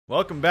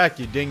Welcome back,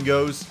 you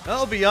dingoes.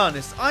 I'll be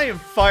honest, I am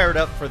fired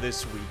up for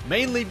this week,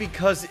 mainly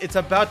because it's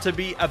about to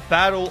be a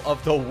battle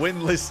of the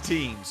winless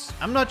teams.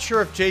 I'm not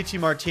sure if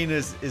JT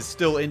Martinez is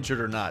still injured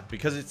or not,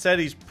 because it said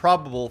he's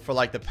probable for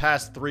like the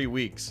past 3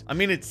 weeks. I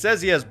mean, it says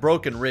he has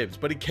broken ribs,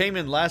 but he came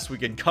in last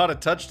week and caught a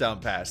touchdown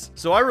pass,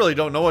 so I really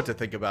don't know what to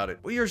think about it.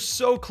 We are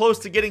so close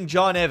to getting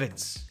John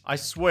Evans. I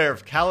swear,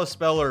 if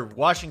Kalispell or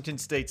Washington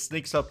State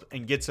sneaks up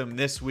and gets him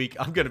this week,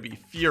 I'm gonna be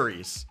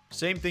furious.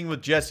 Same thing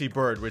with Jesse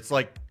Bird, where it's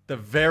like the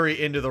very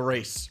end of the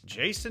race.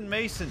 Jason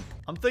Mason.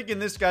 I'm thinking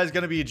this guy's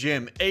gonna be a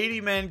gem.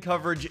 80-man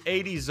coverage,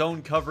 80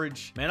 zone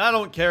coverage. Man, I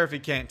don't care if he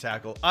can't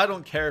tackle. I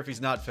don't care if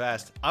he's not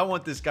fast. I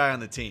want this guy on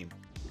the team.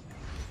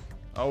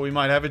 Oh, we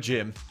might have a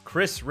gym.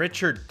 Chris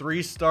Richard,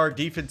 3-star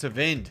defensive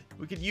end.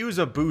 We could use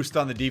a boost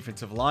on the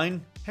defensive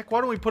line. Heck,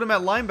 why don't we put him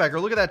at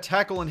linebacker? Look at that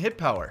tackle and hit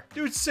power.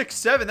 Dude,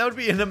 6'7". That would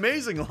be an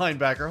amazing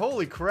linebacker.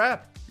 Holy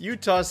crap.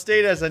 Utah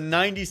State has a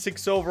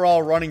 96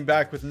 overall running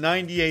back with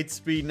 98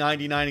 speed,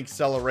 99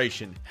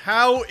 acceleration.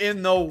 How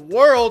in the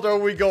world are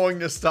we going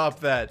to stop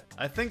that?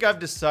 I think I've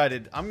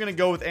decided. I'm going to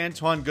go with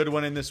Antoine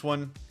Goodwin in this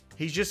one.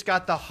 He's just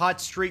got the hot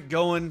streak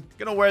going.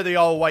 Gonna wear the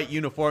all-white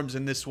uniforms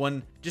in this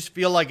one. Just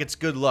feel like it's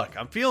good luck.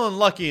 I'm feeling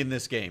lucky in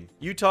this game.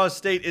 Utah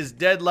State is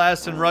dead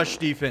last in rush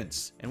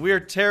defense, and we are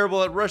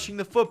terrible at rushing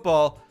the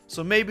football,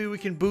 so maybe we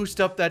can boost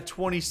up that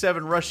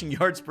 27 rushing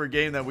yards per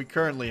game that we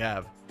currently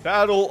have.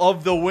 Battle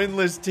of the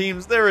winless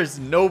teams. There is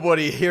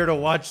nobody here to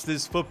watch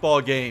this football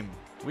game.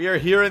 We are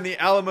here in the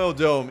Alamo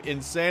Dome in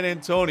San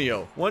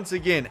Antonio. Once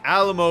again,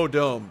 Alamo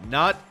Dome,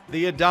 not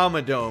the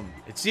Adama Dome.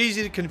 It's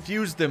easy to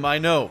confuse them, I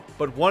know,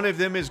 but one of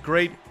them is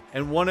great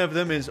and one of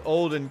them is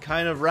old and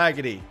kind of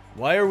raggedy.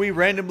 Why are we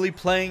randomly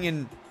playing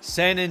in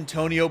San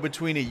Antonio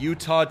between a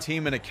Utah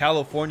team and a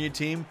California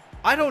team?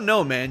 I don't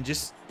know, man.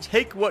 Just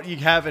take what you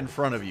have in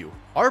front of you.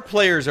 Our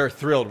players are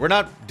thrilled. We're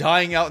not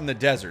dying out in the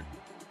desert.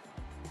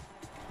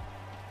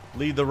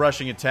 Lead the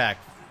rushing attack.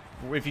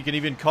 If you can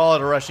even call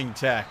it a rushing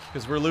attack,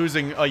 because we're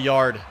losing a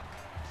yard.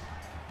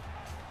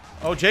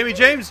 Oh, Jamie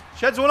James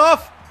sheds one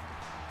off.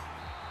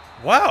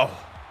 Wow.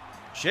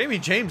 Jamie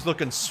James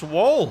looking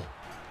swole.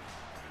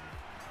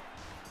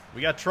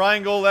 We got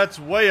triangle. That's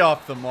way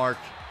off the mark.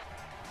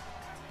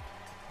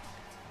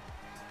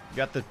 We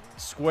got the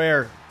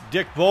square.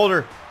 Dick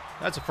Boulder.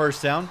 That's a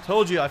first down.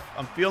 Told you,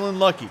 I'm feeling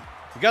lucky.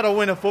 We got to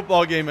win a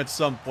football game at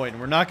some point,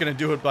 and we're not going to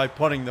do it by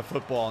punting the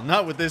football.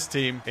 Not with this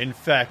team. In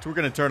fact, we're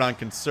going to turn on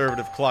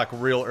conservative clock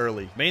real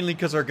early. Mainly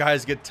because our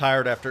guys get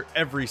tired after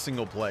every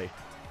single play.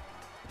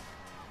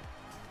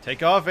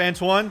 Take off,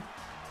 Antoine.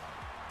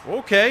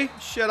 Okay,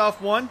 shed off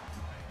one.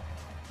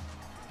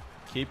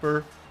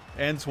 Keeper,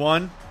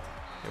 Antoine.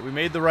 Okay, we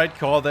made the right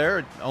call there.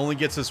 It only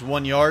gets us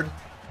 1 yard.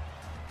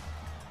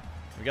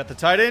 We got the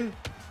tight end.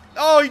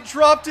 Oh, he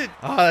dropped it.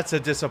 Ah, that's a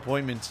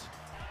disappointment.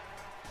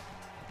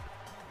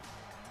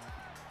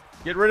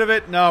 Get rid of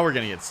it. No, we're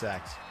going to get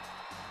sacked.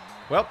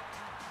 Well.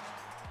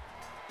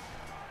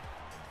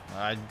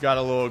 I got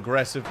a little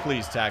aggressive.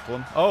 Please tackle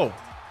him. Oh,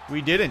 we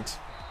didn't.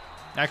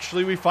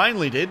 Actually, we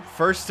finally did.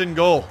 1st and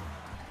goal.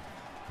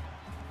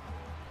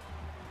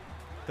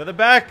 To the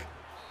back.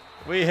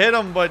 We hit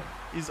him, but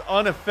he's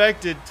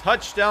unaffected.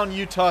 Touchdown,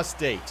 Utah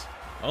State.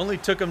 Only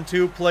took them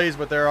 2 plays,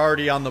 but they're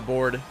already on the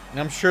board. And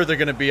I'm sure they're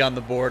going to be on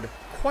the board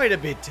quite a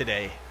bit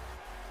today.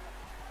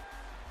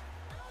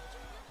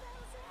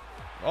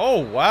 Oh,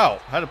 wow.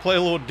 Had to play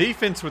a little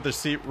defense with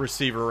the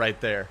receiver right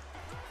there.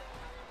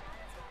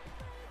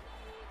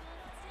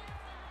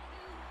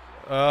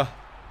 Can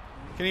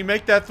he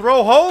make that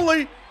throw?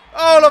 Holy!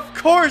 Oh, and of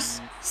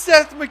course,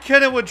 Seth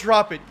McKenna would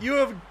drop it. You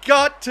have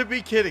got to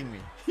be kidding me.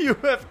 You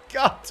have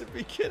got to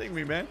be kidding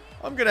me, man.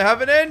 I'm going to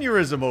have an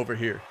aneurysm over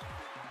here.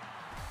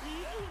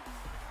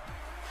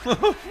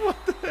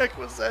 What the heck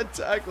was that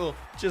tackle?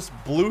 Just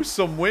blew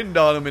some wind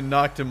on him and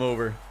knocked him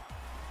over.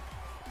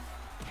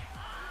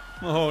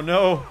 Oh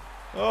no.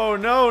 Oh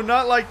no,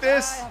 not like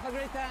this. Have a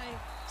great time.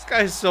 This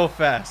guy is so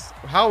fast.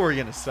 How are we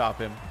going to stop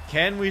him?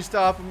 Can we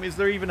stop him? Is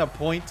there even a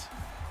point?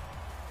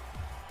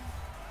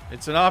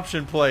 It's an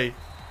option play.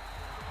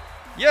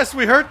 Yes,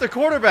 we hurt the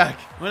quarterback.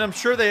 I mean, I'm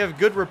sure they have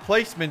good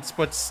replacements,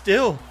 but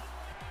still.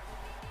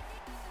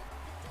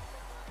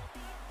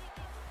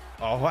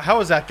 Oh, how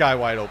is that guy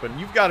wide open?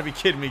 You've got to be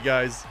kidding me,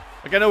 guys.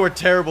 Like, I know we're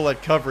terrible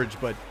at coverage,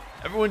 but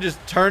everyone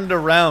just turned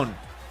around.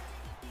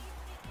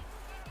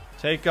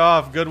 Take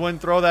off. Goodwin,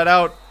 throw that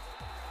out.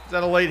 Is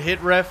that a late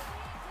hit, ref?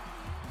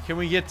 Can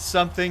we get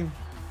something?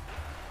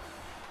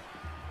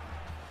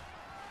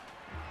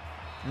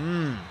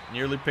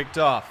 Nearly picked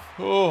off.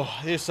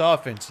 Oh, this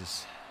offense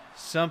is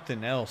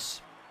something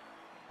else.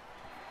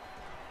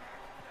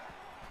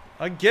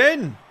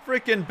 Again,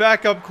 freaking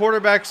backup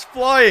quarterbacks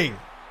flying.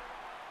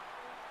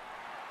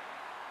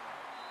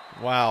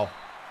 Wow.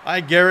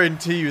 I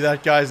guarantee you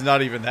that guy's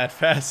not even that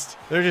fast.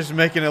 They're just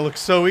making it look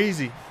so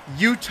easy.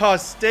 Utah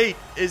State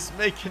is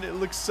making it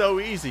look so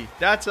easy.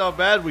 That's how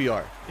bad we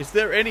are. Is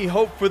there any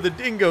hope for the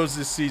Dingoes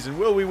this season?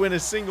 Will we win a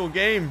single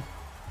game?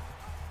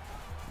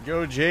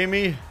 Go,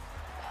 Jamie.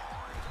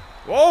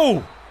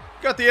 Whoa!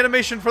 Got the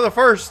animation for the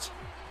first.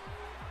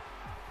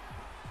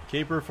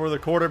 Keeper for the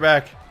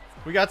quarterback.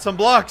 We got some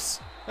blocks.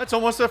 That's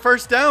almost a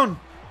first down.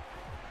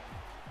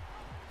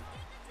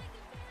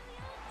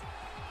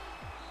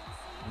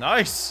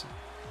 Nice.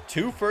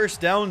 2 first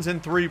downs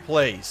in 3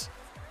 plays.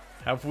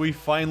 Have we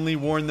finally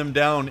worn them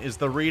down? Is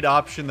the read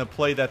option the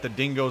play that the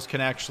Dingoes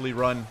can actually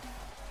run?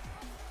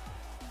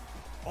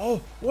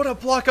 Oh, what a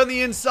block on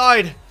the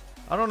inside.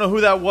 I don't know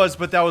who that was,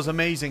 but that was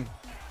amazing.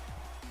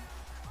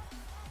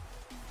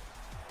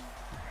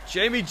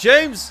 Jamie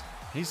James,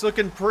 he's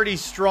looking pretty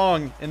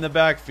strong in the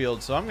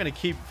backfield, so I'm going to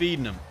keep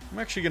feeding him. I'm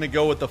actually going to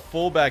go with the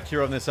fullback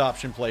here on this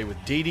option play with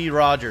D.D.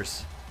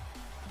 Rogers.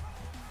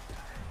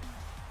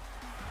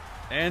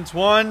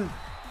 Antoine,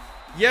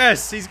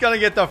 yes, he's going to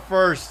get the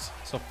first.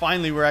 So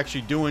finally we're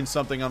actually doing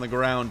something on the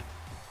ground.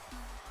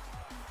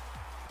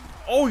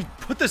 Oh, he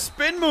put the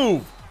spin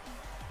move.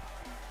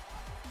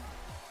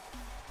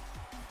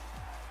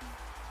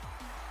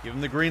 Give him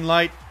the green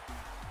light.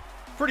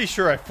 Pretty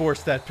sure I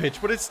forced that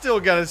pitch, but it still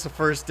got us a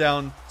first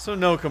down, so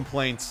no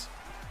complaints.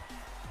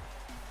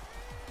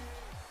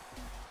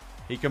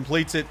 He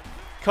completes it.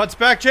 Cuts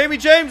back. Jamie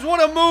James,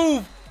 what a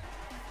move.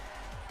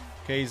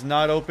 Okay, he's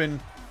not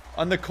open.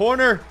 On the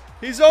corner.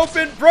 He's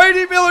open.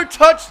 Brady Miller,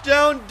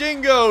 touchdown,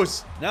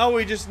 Dingoes. Now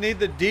we just need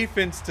the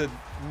defense to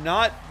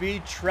not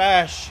be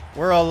trash.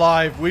 We're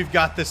alive. We've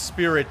got the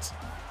spirit.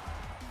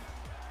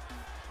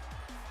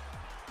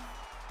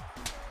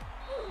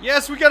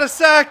 Yes, we got a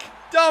sack.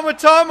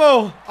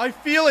 Damatamo, I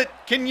feel it.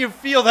 Can you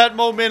feel that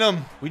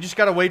momentum? We just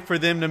got to wait for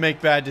them to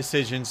make bad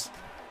decisions.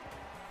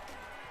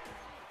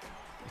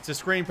 It's a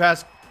screen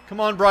pass. Come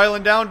on,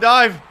 Brylan, down,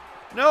 dive.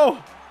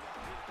 No.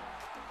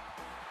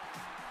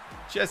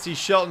 Jesse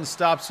Shelton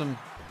stops him.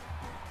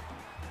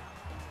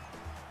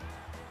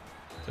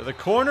 To the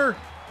corner.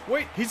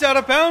 Wait, he's out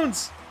of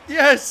bounds.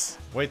 Yes.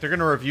 Wait, they're going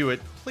to review it.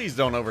 Please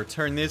don't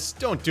overturn this.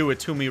 Don't do it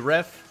to me,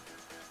 ref.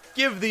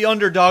 Give the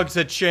underdogs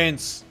a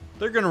chance.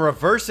 They're going to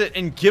reverse it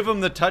and give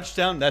them the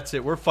touchdown. That's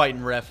it. We're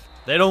fighting, ref.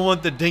 They don't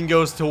want the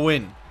Dingoes to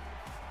win.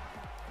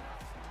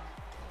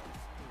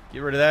 Get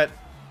rid of that.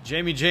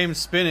 Jamie James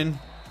spinning.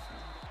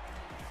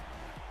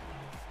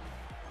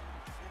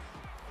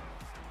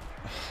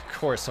 Of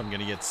course I'm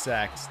going to get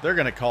sacked. They're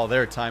going to call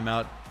their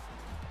timeout.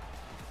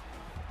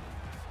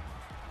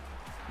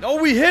 No,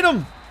 we hit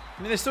them.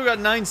 I mean, they still got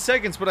 9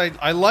 seconds, but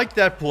I like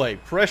that play.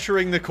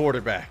 Pressuring the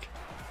quarterback.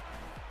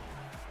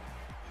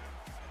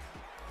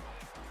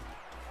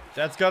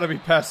 That's got to be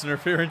pass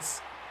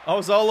interference. I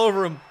was all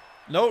over him.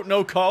 No,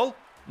 no call.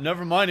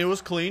 Never mind, it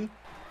was clean.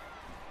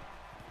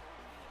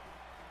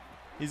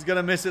 He's going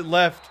to miss it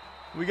left.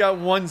 We got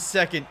 1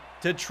 second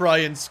to try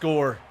and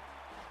score.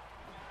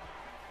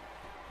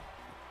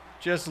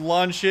 Just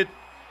launch it.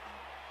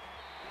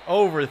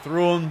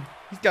 Overthrew him.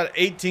 He's got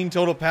 18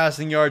 total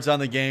passing yards on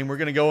the game. We're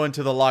going to go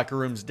into the locker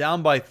rooms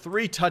down by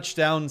 3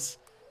 touchdowns.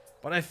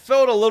 But I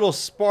felt a little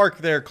spark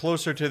there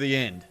closer to the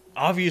end.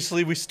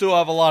 Obviously, we still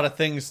have a lot of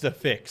things to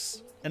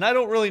fix. And I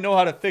don't really know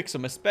how to fix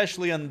them,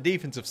 especially on the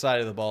defensive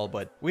side of the ball.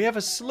 But we have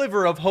a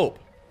sliver of hope.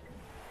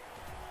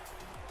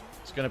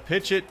 He's going to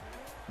pitch it.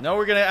 No,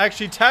 we're going to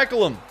actually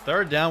tackle him.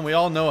 3rd down. We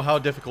all know how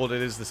difficult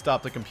it is to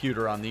stop the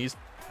computer on these.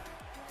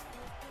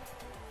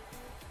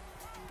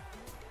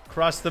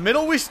 Across the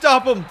middle, we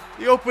stop him.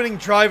 The opening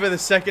drive of the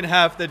second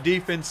half, the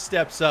defense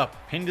steps up.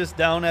 Pinned us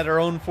down at our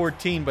own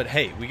 14, but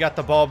hey, we got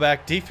the ball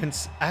back.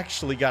 Defense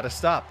actually got to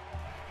stop.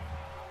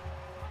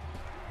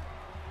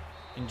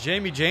 And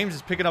Jamie James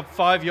is picking up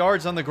 5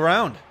 yards on the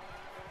ground.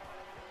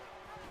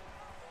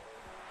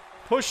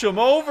 Push him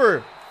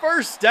over.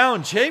 First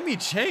down, Jamie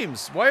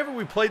James. Why haven't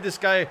we played this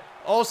guy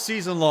all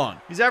season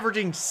long? He's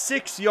averaging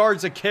 6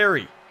 yards a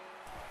carry.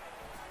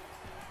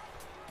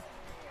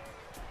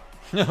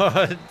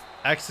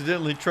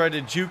 Accidentally tried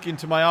to juke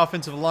into my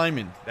offensive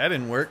lineman. That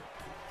didn't work.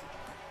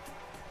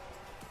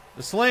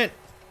 The slant.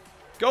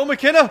 Go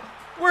McKenna.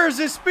 Where's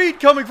his speed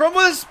coming from?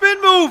 With a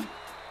spin move.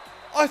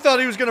 I thought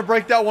he was going to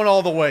break that one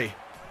all the way.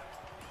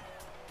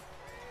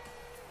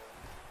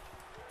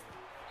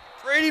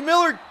 Brady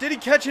Miller. Did he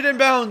catch it in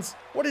bounds?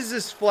 What is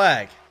this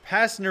flag?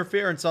 Pass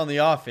interference on the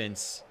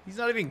offense. He's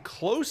not even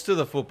close to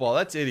the football.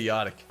 That's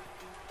idiotic.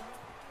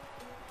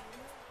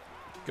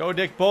 Go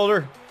Dick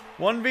Boulder.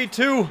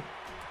 1v2.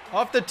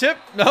 Off the tip.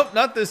 Nope,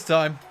 not this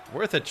time.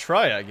 Worth a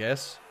try, I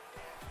guess.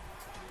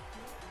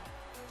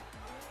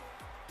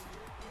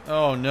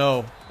 Oh,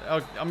 no.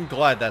 I'm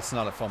glad that's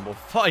not a fumble.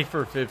 5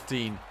 for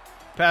 15.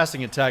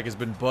 Passing attack has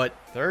been butt.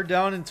 3rd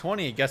down and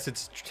 20. I guess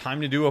it's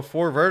time to do a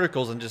 4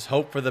 verticals and just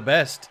hope for the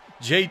best.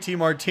 JT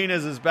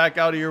Martinez is back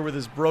out here with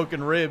his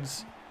broken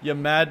ribs. You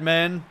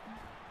madman.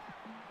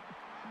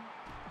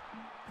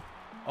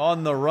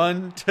 On the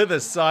run to the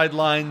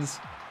sidelines.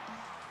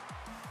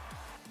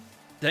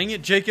 Dang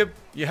it, Jacob.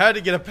 You had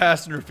to get a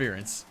pass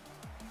interference.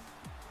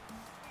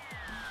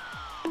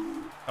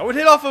 I would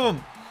hit off of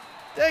him.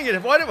 Dang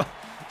it. Why did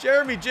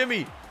Jeremy,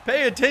 Jimmy,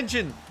 pay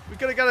attention. We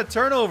could have got a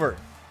turnover.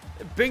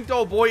 It binked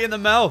old boy in the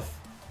mouth.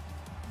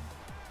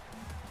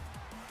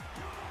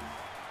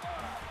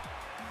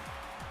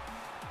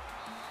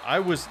 I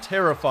was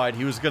terrified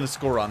he was going to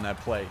score on that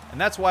play. And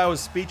that's why I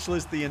was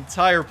speechless the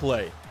entire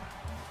play.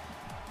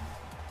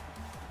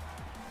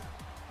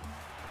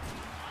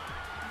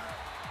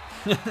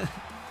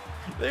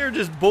 They are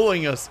just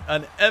bullying us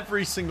on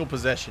every single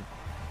possession.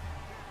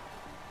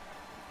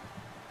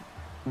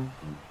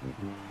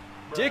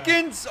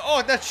 Dickens!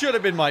 Oh, that should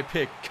have been my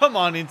pick. Come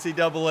on,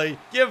 NCAA.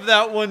 Give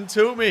that one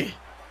to me.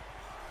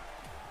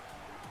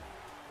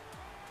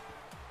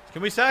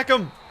 Can we sack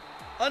him?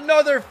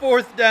 Another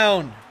 4th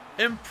down.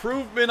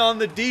 Improvement on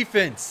the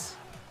defense.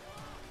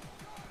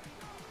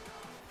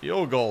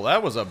 Field goal.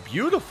 That was a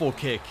beautiful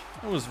kick.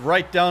 It was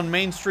right down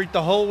Main Street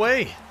the whole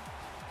way.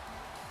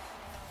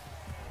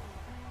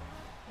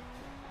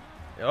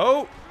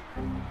 Oh,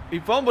 he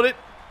fumbled it.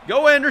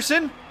 Go,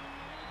 Anderson.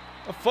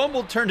 A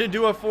fumble turned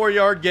into a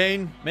 4-yard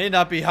gain. May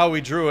not be how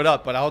we drew it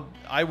up, but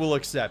I will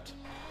accept.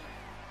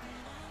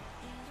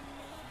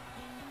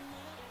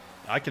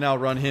 I can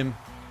outrun him.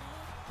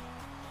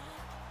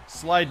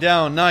 Slide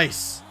down.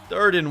 Nice.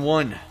 3rd and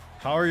 1.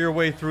 Power your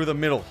way through the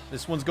middle.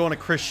 This one's going to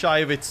Chris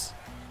Shivitz.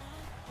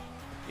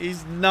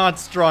 He's not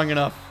strong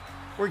enough.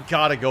 We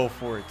gotta go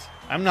for it.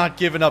 I'm not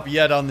giving up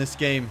yet on this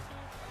game.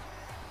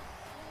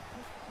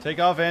 Take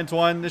off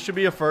Antoine. This should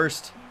be a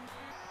first.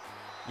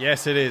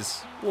 Yes, it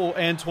is. Well,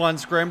 Antoine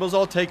scrambles.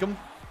 I'll take him.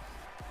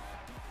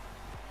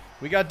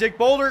 We got Dick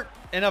Boulder.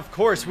 And of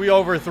course, we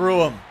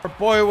overthrew him. Our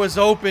boy was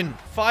open.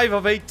 5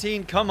 of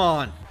 18. Come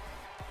on.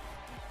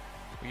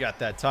 We got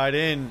that tied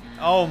in.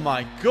 Oh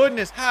my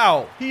goodness.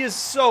 How? He is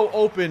so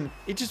open.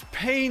 It just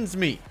pains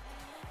me.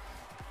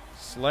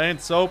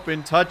 Slants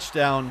open.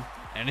 Touchdown.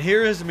 And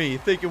here is me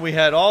thinking we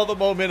had all the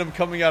momentum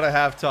coming out of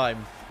halftime.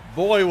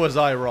 Boy, was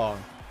I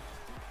wrong.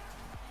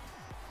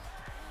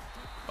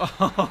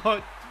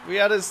 We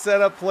had a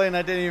setup play and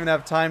I didn't even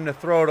have time to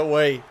throw it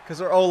away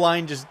because our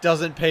O-line just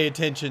doesn't pay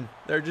attention.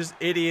 They're just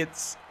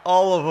idiots.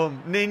 All of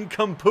them.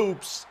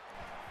 Nincompoops.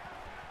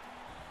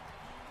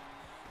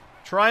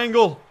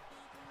 Triangle.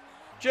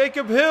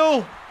 Jacob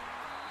Hill.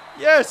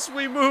 Yes,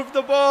 we moved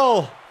the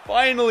ball.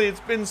 Finally,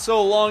 it's been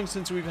so long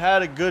since we've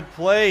had a good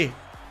play.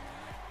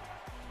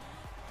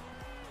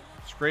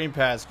 Screen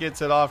pass.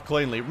 Gets it off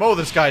cleanly. Mow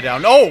this guy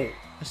down. Oh!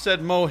 I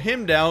said mow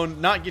him down,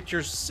 not get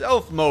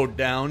yourself mowed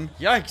down.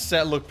 Yikes,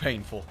 that looked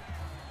painful.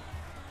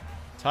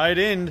 Tight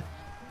end.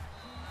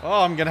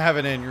 Oh, I'm going to have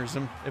an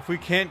aneurysm. If we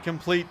can't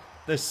complete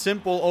the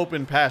simple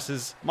open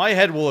passes, my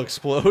head will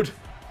explode.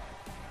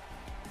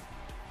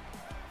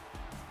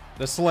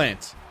 The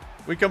slant.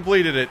 We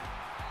completed it.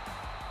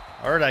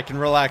 All right, I can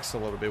relax a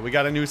little bit. We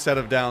got a new set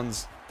of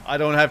downs. I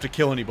don't have to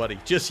kill anybody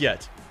just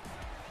yet.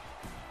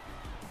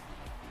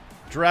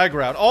 Drag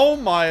route. Oh,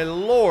 my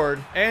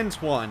Lord.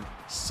 Antoine.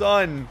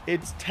 Son,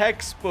 it's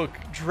textbook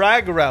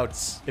drag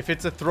routes. If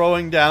it's a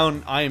throwing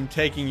down, I am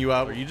taking you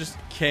out. You just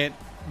can't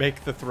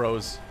make the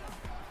throws.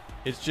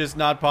 It's just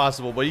not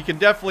possible. But he can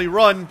definitely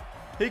run.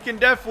 He can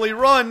definitely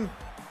run.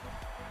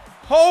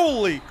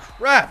 Holy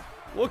crap.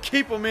 We'll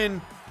keep him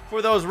in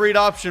for those read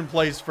option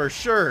plays for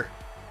sure.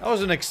 That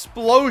was an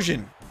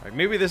explosion. All right,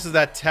 maybe this is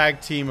that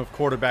tag team of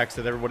quarterbacks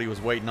that everybody was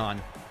waiting on.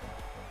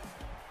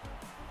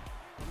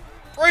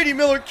 Brady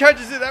Miller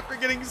catches it after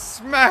getting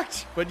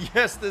smacked. But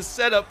yes, the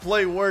setup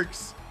play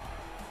works.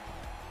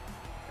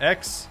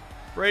 X.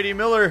 Brady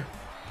Miller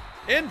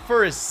in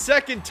for his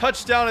 2nd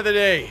touchdown of the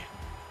day.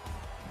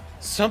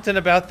 Something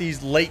about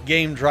these late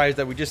game drives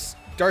that we just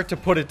start to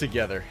put it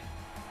together.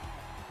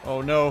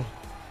 Oh no.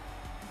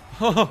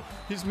 Oh,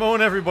 he's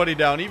mowing everybody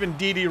down. Even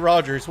D.D.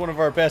 Rogers, one of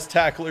our best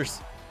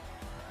tacklers.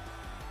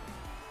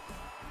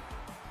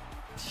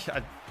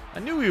 I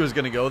knew he was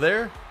going to go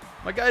there.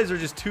 My guys are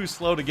just too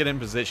slow to get in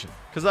position.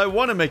 Because I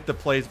want to make the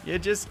plays. You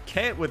just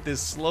can't with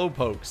this slow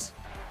pokes.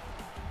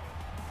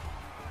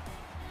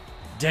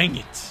 Dang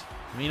it.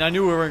 I mean, I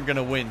knew we weren't going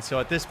to win. So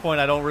at this point,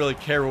 I don't really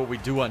care what we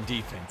do on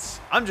defense.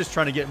 I'm just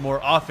trying to get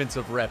more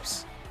offensive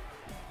reps.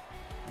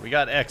 We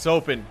got X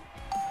open.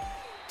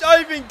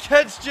 Diving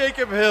catch,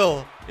 Jacob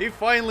Hill. He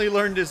finally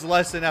learned his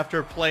lesson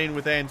after playing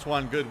with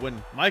Antoine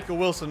Goodwin. Michael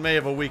Wilson may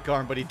have a weak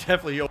arm, but he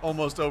definitely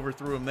almost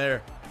overthrew him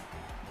there.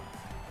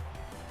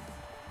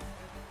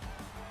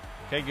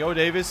 Okay, go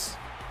Davis.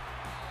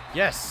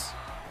 Yes.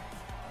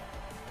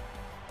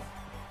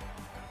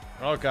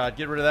 Oh, God.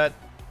 Get rid of that.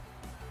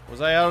 Was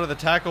I out of the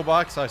tackle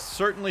box? I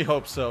certainly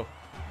hope so.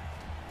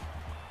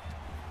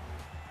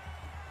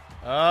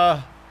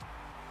 I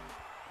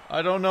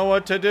don't know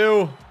what to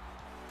do.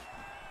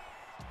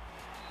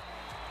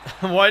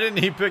 Why didn't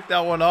he pick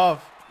that one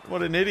off?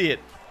 What an idiot.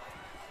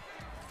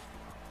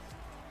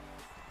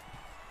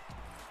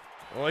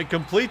 Well, he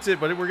completes it,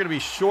 but we're going to be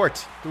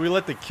short. Do we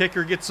let the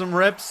kicker get some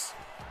reps?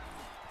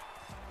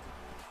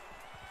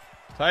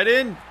 Tight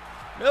end.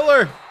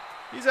 Miller.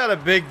 He's had a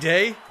big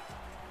day.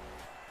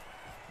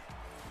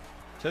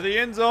 To the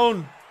end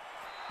zone.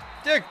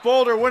 Dick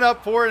Boulder went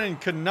up for it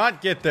and could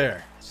not get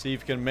there. See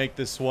if he can make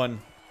this one.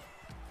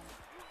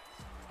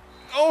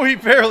 Oh, he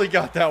barely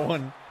got that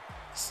one.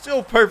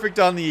 Still perfect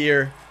on the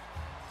ear.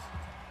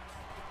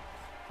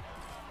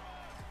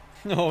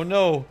 Oh,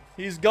 no.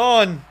 He's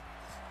gone.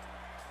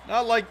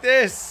 Not like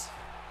this.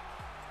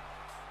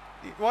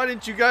 Why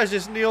didn't you guys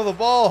just kneel the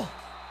ball?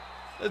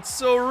 That's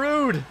so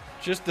rude.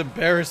 Just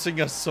embarrassing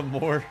us some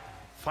more.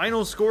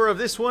 Final score of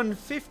this one,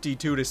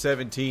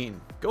 52-17.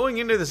 Going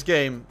into this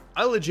game,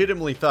 I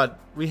legitimately thought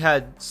we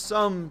had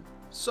some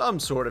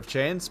sort of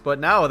chance, but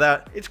now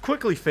that it's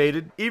quickly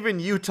faded. Even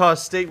Utah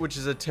State, which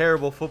is a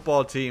terrible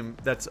football team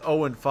that's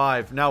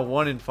 0-5, now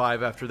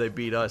 1-5 after they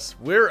beat us.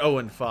 We're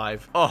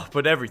 0-5. Oh,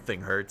 but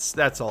everything hurts.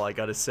 That's all I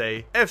gotta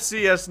say.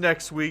 FCS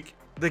next week.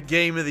 The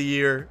game of the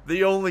year.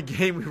 The only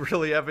game we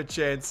really have a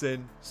chance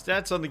in.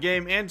 Stats on the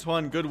game.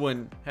 Antoine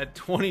Goodwin had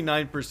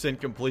 29%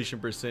 completion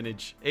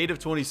percentage. 8 of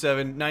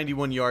 27,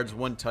 91 yards,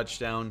 1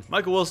 touchdown.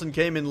 Michael Wilson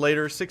came in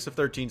later. 6 of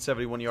 13,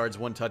 71 yards,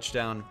 1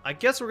 touchdown. I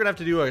guess we're going to have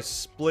to do a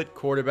split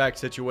quarterback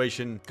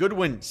situation.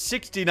 Goodwin,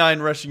 69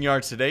 rushing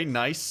yards today.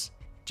 Nice.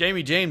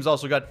 Jamie James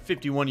also got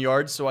 51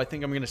 yards, so I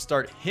think I'm going to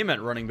start him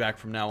at running back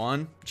from now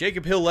on.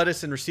 Jacob Hill led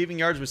us in receiving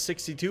yards with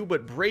 62,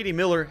 but Brady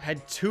Miller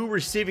had 2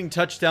 receiving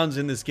touchdowns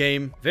in this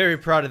game. Very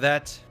proud of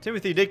that.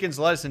 Timothy Dickens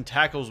led us in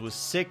tackles with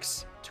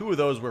 6. 2 of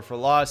those were for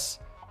loss.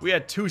 We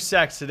had 2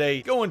 sacks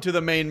today. Going to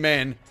the main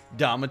man,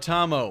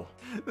 Damatamo.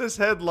 This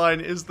headline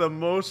is the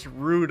most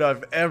rude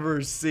I've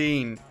ever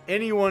seen.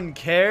 Anyone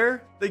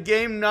care? The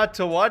game not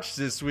to watch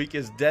this week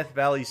is Death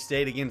Valley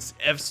State against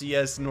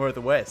FCS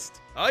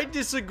Northwest. I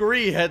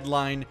disagree,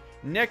 headline.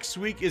 Next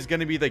week is going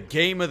to be the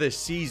game of the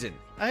season.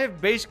 I have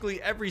basically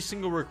every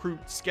single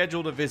recruit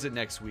scheduled to visit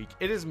next week.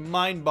 It is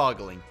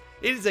mind-boggling.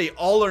 It is a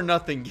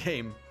all-or-nothing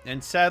game,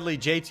 and sadly,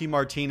 JT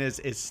Martinez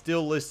is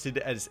still listed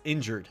as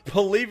injured.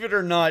 Believe it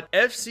or not,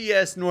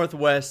 FCS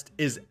Northwest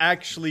is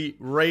actually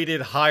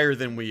rated higher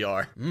than we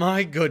are.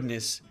 My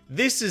goodness.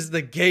 This is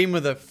the game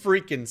of the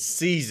freaking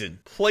season.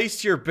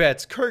 Place your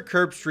bets. Kirk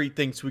Herbstreit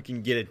thinks we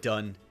can get it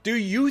done. Do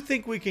you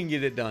think we can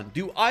get it done?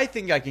 Do I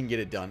think I can get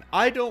it done?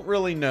 I don't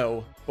really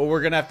know, but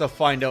we're going to have to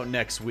find out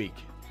next week.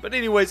 But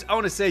anyways, I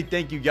want to say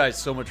thank you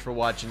guys so much for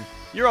watching.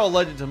 You're all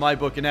legend to my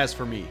book, and as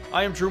for me,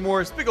 I am Drew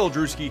Morris, big old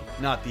Drewski,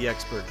 not the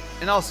expert.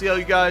 And I'll see all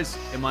you guys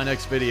in my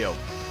next video.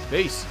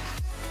 Peace.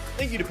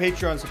 Thank you to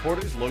Patreon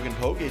supporters Logan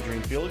Pogue,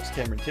 Adrian Felix,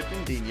 Cameron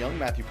Tipton, Dean Young,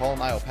 Matthew Paul,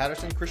 Niall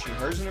Patterson, Christian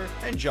Herzner,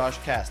 and Josh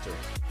Caster.